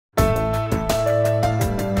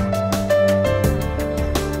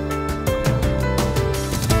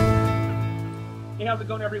how's it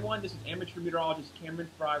going, everyone? This is amateur meteorologist Cameron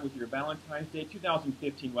Fry with your Valentine's Day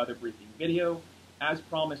 2015 weather briefing video. As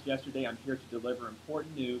promised yesterday, I'm here to deliver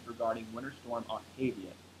important news regarding Winter Storm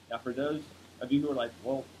Octavia. Now, for those of you who are like,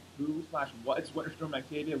 well, who/what is Winter Storm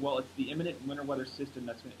Octavia? Well, it's the imminent winter weather system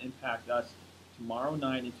that's going to impact us tomorrow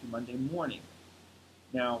night into Monday morning.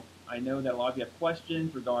 Now, I know that a lot of you have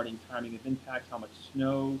questions regarding timing of impacts, how much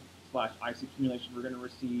snow/ice accumulation we're going to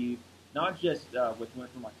receive, not just with Winter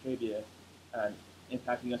Storm Octavia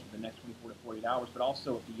impacting us for the next 24 to 48 hours, but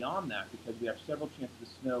also beyond that, because we have several chances of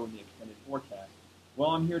snow in the extended forecast.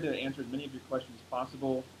 Well, I'm here to answer as many of your questions as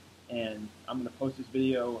possible, and I'm going to post this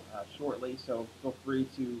video shortly, so feel free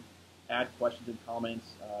to add questions and comments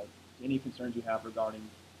to any concerns you have regarding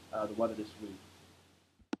the weather this week.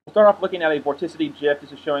 We'll start off looking at a vorticity GIF.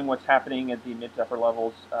 This is showing what's happening at the mid to upper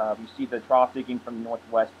levels. You see the trough digging from the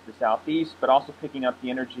northwest to the southeast, but also picking up the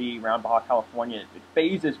energy around Baja California. It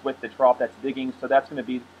phases with the trough that's digging, so that's going to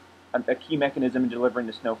be a key mechanism in delivering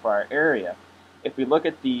the snow for our area. If we look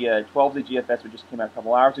at the 12Z GFS, which just came out a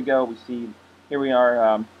couple hours ago, we see here we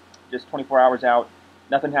are just 24 hours out,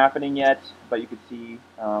 nothing happening yet, but you can see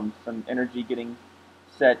some energy getting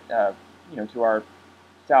set to our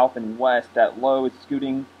south and west. That low is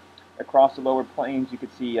scooting across the lower plains. You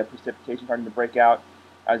could see precipitation starting to break out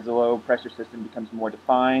as the low pressure system becomes more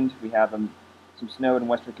defined. We have some snow in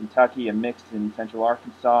western Kentucky, a mix in central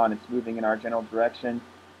Arkansas, and it's moving in our general direction.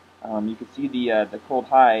 You can see the cold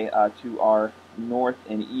high to our north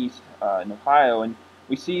and east in Ohio, and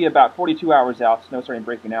we see about 42 hours out, snow starting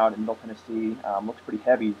breaking out in Middle Tennessee. Looks pretty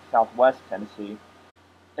heavy, southwest Tennessee.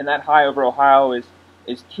 And that high over Ohio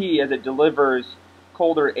is key as it delivers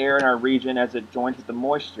colder air in our region as it joins with the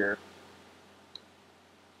moisture.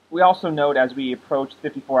 We also note as we approach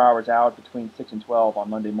 54 hours out between 6 and 12 on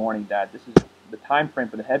Monday morning that this is the time frame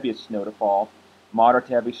for the heaviest snow to fall. Moderate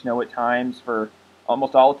to heavy snow at times for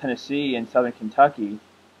almost all of Tennessee and southern Kentucky.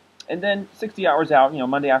 And then 60 hours out,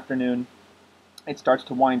 Monday afternoon, it starts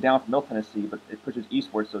to wind down from Middle Tennessee, but it pushes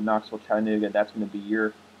eastward, so Knoxville, Chattanooga, that's going to be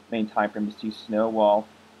your main time frame to see snow, while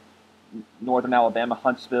northern Alabama,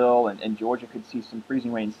 Huntsville, and Georgia could see some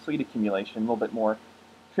freezing rain, sleet accumulation, a little bit more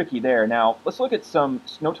tricky there. Now, let's look at some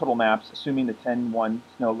snow total maps, assuming the 10:1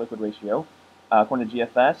 snow liquid ratio. According to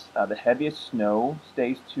GFS, the heaviest snow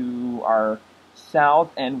stays to our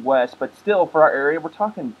south and west, but still for our area, we're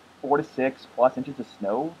talking 4 to 6 plus inches of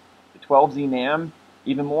snow. The 12Z NAM,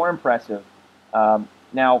 even more impressive.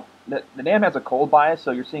 Now, the NAM has a cold bias,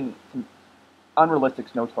 so you're seeing some unrealistic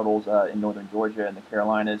snow totals in northern Georgia and the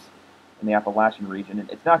Carolinas in the Appalachian region.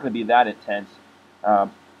 It's not going to be that intense.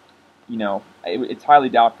 It's highly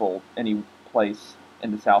doubtful any place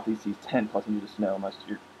in the southeast sees 10 plus inches of snow unless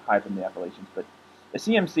you're high from the Appalachians. But the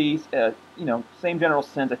CMCs, same general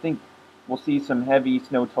sense. I think we'll see some heavy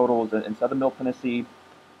snow totals in southern Middle Tennessee.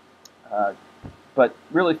 But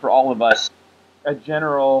really for all of us, a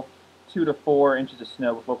general 2 to 4 inches of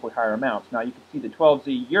snow with locally higher amounts. Now you can see the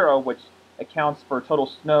 12Z Euro, which accounts for total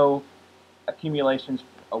snow accumulations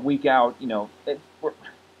a week out.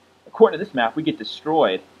 According to this map, we get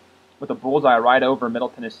destroyed with a bullseye right over Middle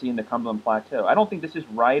Tennessee and the Cumberland Plateau. I don't think this is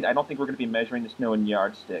right. I don't think we're going to be measuring the snow in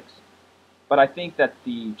yardsticks. But I think that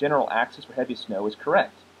the general axis for heavy snow is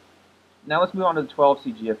correct. Now let's move on to the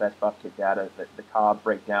 12C GFS Buffkit data, the Cobb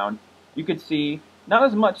breakdown. You could see not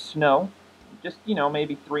as much snow, just,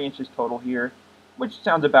 maybe 3 inches total here, which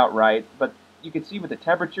sounds about right. But you can see with the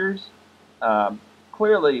temperatures,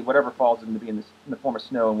 clearly whatever falls is going to be in the form of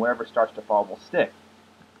snow, and wherever starts to fall will stick.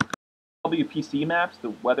 WPC maps,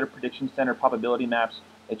 the Weather Prediction Center probability maps,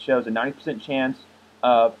 it shows a 90% chance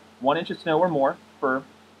of 1 inch of snow or more for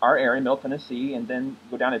our area, Middle Tennessee, and then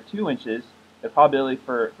go down to 2 inches. The probability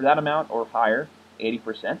for that amount or higher,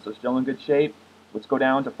 80%, so still in good shape. Let's go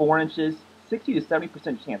down to 4 inches, 60 to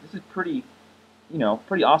 70% chance. This is pretty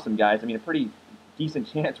awesome, guys. I mean, a pretty decent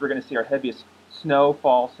chance we're going to see our heaviest snow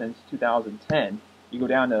fall since 2010. You go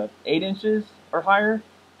down to 8 inches or higher,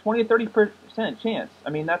 20 to 30% chance. I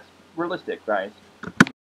mean, that's realistic, guys.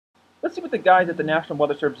 Let's see what the guys at the National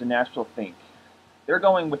Weather Service in Nashville think. They're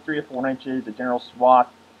going with 3 to 4 inches, a general swath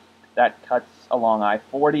that cuts along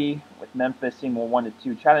I-40, with Memphis seeing more 1 to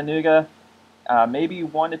 2. Chattanooga, maybe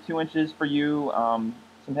 1 to 2 inches for you.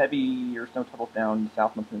 Some heavier snow totals down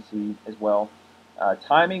south Middle Tennessee as well.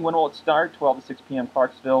 Timing, when will it start? 12 to 6 p.m.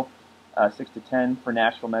 Clarksville, 6 to 10 for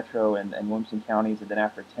Nashville Metro and Williamson counties, and then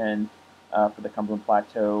after 10 for the Cumberland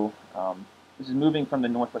Plateau. This is moving from the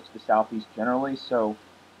northwest to the southeast generally, so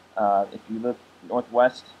if you live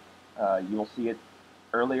northwest, you will see it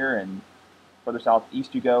earlier, and further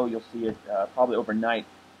southeast you go, you'll see it probably overnight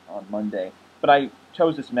on Monday. But I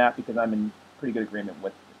chose this map because I'm in pretty good agreement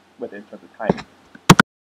with it in terms of timing.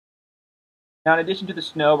 Now, in addition to the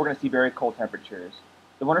snow, we're going to see very cold temperatures.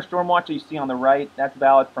 The winter storm watch that you see on the right, that's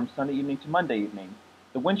valid from Sunday evening to Monday evening.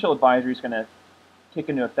 The wind chill advisory is going to kick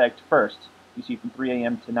into effect first. You see from 3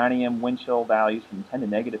 a.m. to 9 a.m. wind chill values from 10 to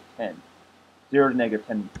negative 10, 0 to negative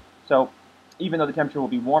 10. So even though the temperature will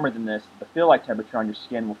be warmer than this, the feel-like temperature on your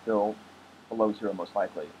skin will feel below 0 most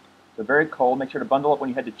likely. So very cold. Make sure to bundle up when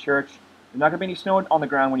you head to church. There's not going to be any snow on the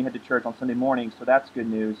ground when you head to church on Sunday morning, so that's good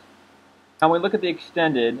news. Now, when we look at the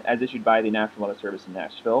extended, as issued by the National Weather Service in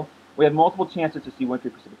Nashville, we have multiple chances to see wintry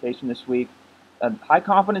precipitation this week. High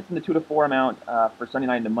confidence in the 2 to 4 amount for Sunday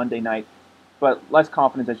night into Monday night, but less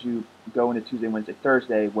confidence as you go into Tuesday, Wednesday,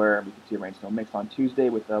 Thursday, where we can see a rain-snow mix on Tuesday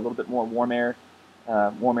with a little bit more warm air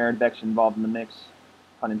advection involved in the mix,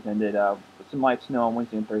 pun intended, with some light snow on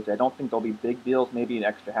Wednesday and Thursday. I don't think there'll be big deals, maybe an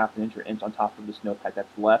extra half an inch or inch on top of the snowpack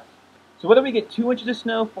that's left. So whether we get 2 inches of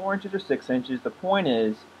snow, 4 inches, or 6 inches, the point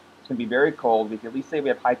is it's going to be very cold. We can at least say we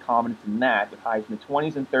have high confidence in that, with highs in the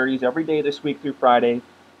 20s and 30s every day this week through Friday.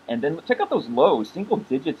 And then check out those lows, single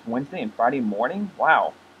digits Wednesday and Friday morning.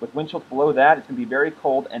 Wow. With wind chills below that, it's going to be very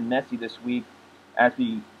cold and messy this week as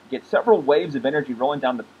we get several waves of energy rolling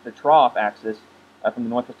down the trough axis from the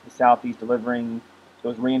northwest to the southeast, delivering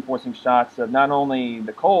those reinforcing shots of not only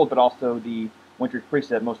the cold, but also the winter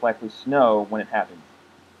precip, most likely snow, when it happens.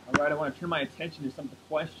 All right, I want to turn my attention to some of the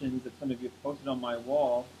questions that some of you have posted on my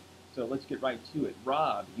wall. So let's get right to it.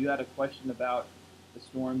 Rob, you had a question about the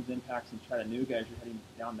storm's impacts in Chattanooga as you're heading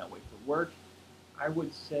down that way for work. I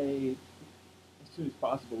would say as soon as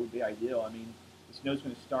possible would be ideal. I mean, the snow's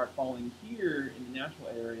going to start falling here in the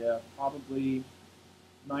Nashville area probably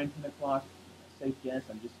 9, 10 o'clock. Safe guess.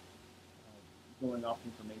 I'm just going off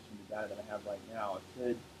information, the data that I have right now. It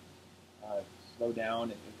could slow down.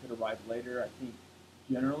 It could arrive later. I think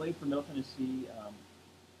generally for Middle Tennessee,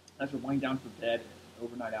 as we're winding down for bed,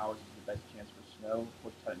 overnight hours is the best chance for snow. Of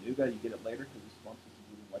course, Chattanooga, you get it later because the storm system is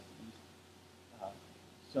moving west to east.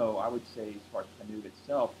 So I would say as far as Chattanooga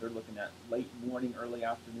itself, they're looking at late morning, early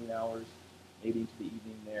afternoon hours, maybe into the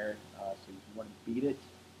evening there. So if you want to beat it,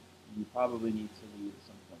 you probably need to leave at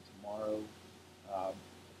some point tomorrow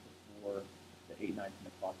before the 8, 9,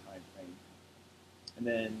 10 o'clock time frame. And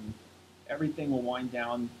then everything will wind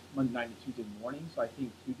down Monday night to Tuesday morning. So I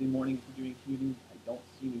think Tuesday morning, if you're doing commuting, I don't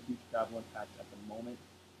see any huge travel impacts at the moment,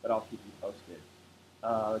 but I'll keep you posted.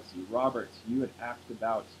 Let's see, Robert, you had asked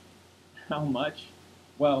about how much.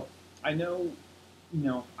 Well, I know,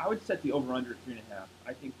 I would set the over-under at 3.5.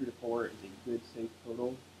 I think 3 to 4 is a good, safe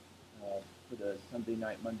total for the Sunday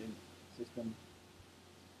night, Monday system.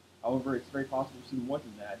 However, it's very possible to see more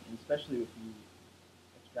than that, and especially if you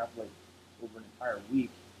extrapolate over an entire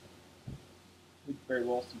week, we could very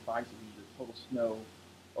well see 5 centimeters of total snow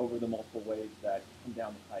over the multiple waves that come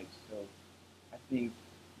down the pike. So I think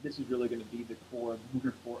this is really going to be the core of the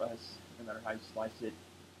winter for us, no matter how you slice it.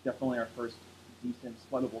 Definitely our first decent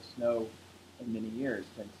sleddable snow in many years.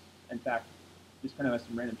 Since, in fact, just kind of as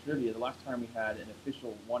some random trivia, the last time we had an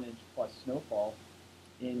official 1-inch plus snowfall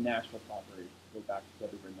in Nashville proper, go back to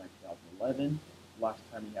February 2011. The last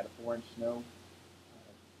time we had a 4-inch snow,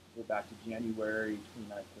 go back to January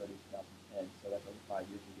 29th, 2010. So that's over 5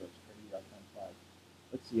 years ago. It's crazy how time flies.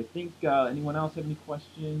 Let's see. I think anyone else have any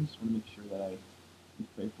questions? I want to make sure that I'm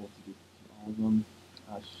faithful to get to all of them.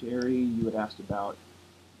 Sherry, you had asked about,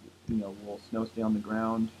 will snow stay on the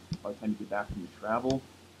ground by the time you get back from your travel?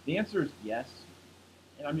 The answer is yes.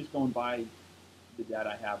 And I'm just going by the data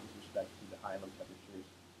I have with respect to the high and low temperatures.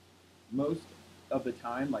 Most of the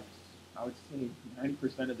time, like I would say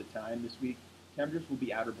 90% of the time this week, temperatures will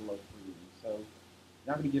be at or below freezing. So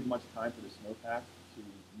not going to give much time for the snowpack to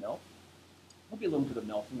melt. There'll be a little bit of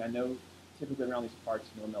melting. I know typically around these parts,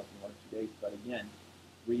 snow melts in 1 or 2 days, but again,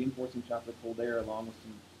 reinforcing shots of cold air along with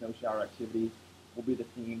some snow shower activity will be the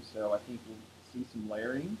theme. So I think we'll see some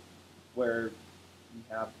layering where you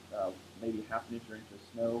have maybe half an inch or inch of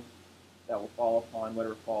snow that will fall upon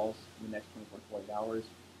whatever falls in the next 24 to 48 hours.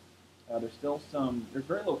 There's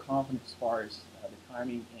very little confidence as far as the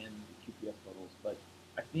timing and the QPS totals, but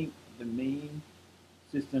I think the main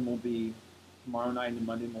system will be tomorrow night and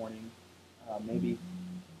Monday morning, maybe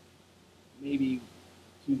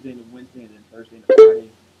Tuesday into Wednesday, and then Thursday into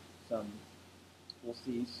Friday. We'll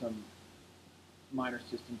see some minor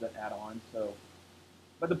systems that add on. So,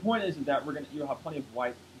 but the point is that you'll have plenty of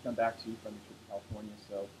white to come back to from the trip to California.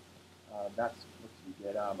 So that's what you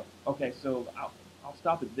get. Okay, so I'll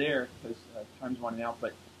stop it there because time's running out.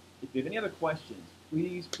 But if you have any other questions,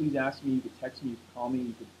 please ask me. You could text me, you could call me,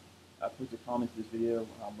 you could post a comment to this video,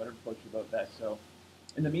 whatever floats your boat best. So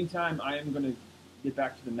in the meantime, I am going to get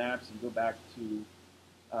back to the maps and go back to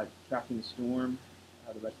tracking the storm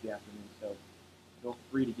the rest of the afternoon. So feel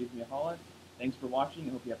free to give me a holler. Thanks for watching.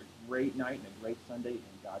 I hope you have a great night and a great Sunday,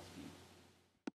 and Godspeed.